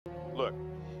Look,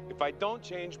 if I don't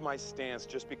change my stance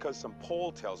just because some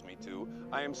poll tells me to,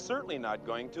 I am certainly not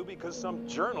going to because some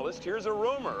journalist hears a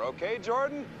rumor, okay,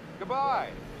 Jordan? Goodbye.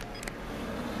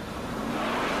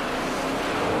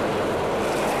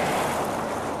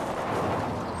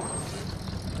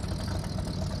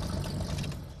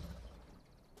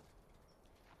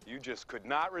 You just could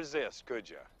not resist, could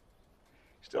you?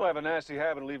 Still have a nasty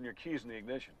habit of leaving your keys in the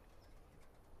ignition.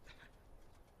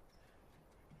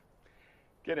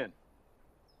 Get in.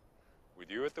 With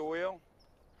you at the wheel?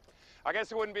 I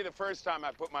guess it wouldn't be the first time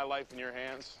I put my life in your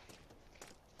hands.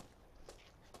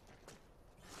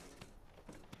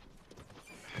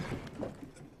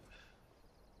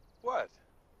 What?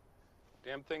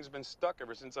 Damn thing's been stuck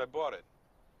ever since I bought it.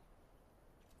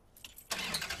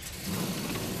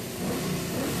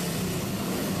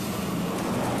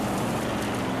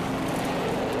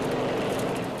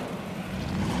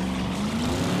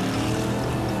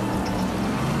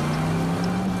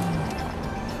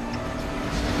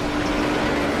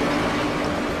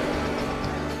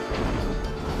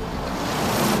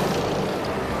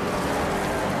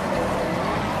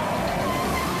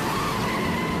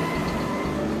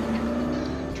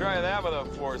 Try that with a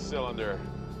 4-cylinder.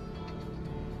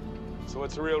 So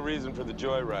what's the real reason for the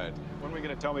joyride? When are we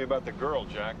going to tell me about the girl,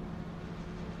 Jack?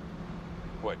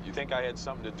 What, you think I had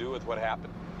something to do with what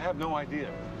happened? I have no idea.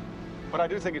 But I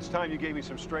do think it's time you gave me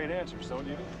some straight answers, don't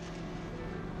you?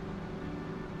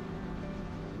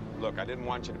 Look, I didn't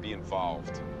want you to be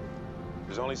involved.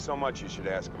 There's only so much you should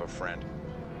ask of a friend.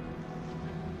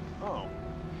 Oh.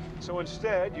 So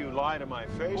instead, you lie to my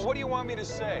face? Well, what do you want me to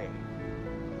say?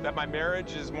 That my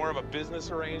marriage is more of a business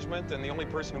arrangement and the only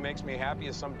person who makes me happy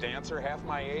is some dancer half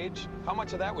my age? How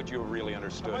much of that would you have really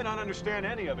understood? I might not understand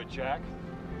any of it, Jack.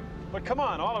 But come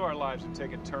on, all of our lives have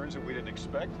taken turns that we didn't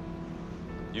expect.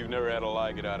 You've never had a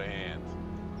lie get out of hand.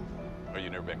 Or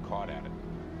you've never been caught at it.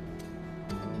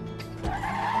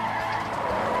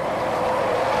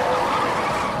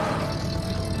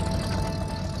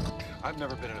 I've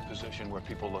never been in a position where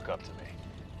people look up to me.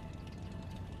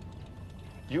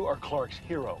 You are Clark's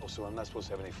hero. Oh, so I'm not supposed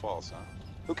to have any faults, huh?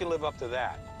 Who can live up to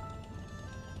that?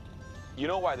 You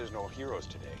know why there's no heroes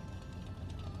today?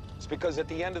 It's because at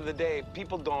the end of the day,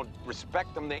 people don't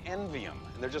respect them, they envy them.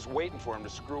 And they're just waiting for them to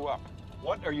screw up.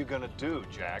 What are you gonna do,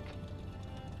 Jack?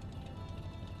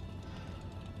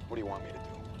 What do you want me to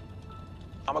do?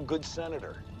 I'm a good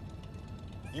senator.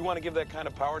 You want to give that kind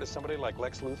of power to somebody like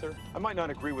Lex Luthor? I might not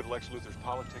agree with Lex Luthor's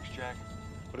politics, Jack,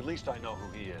 but at least I know who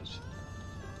he is.